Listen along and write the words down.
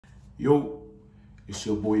Yo, it's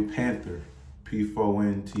your boy Panther,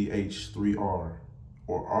 P4NTH3R, or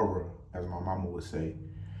Aura, as my mama would say.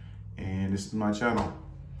 And this is my channel.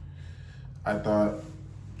 I thought,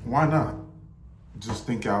 why not just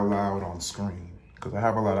think out loud on screen? Because I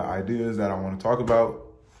have a lot of ideas that I want to talk about,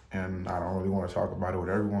 and I don't really want to talk about it with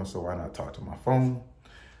everyone, so why not talk to my phone,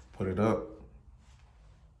 put it up?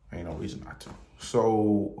 Ain't no reason not to.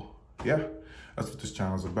 So, yeah, that's what this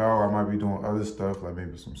channel is about. I might be doing other stuff, like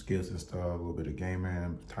maybe some skits and stuff, a little bit of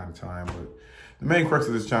gaming time to time, but the main crux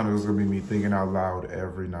of this channel is gonna be me thinking out loud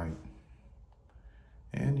every night.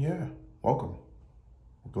 And yeah, welcome.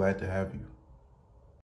 We're glad to have you.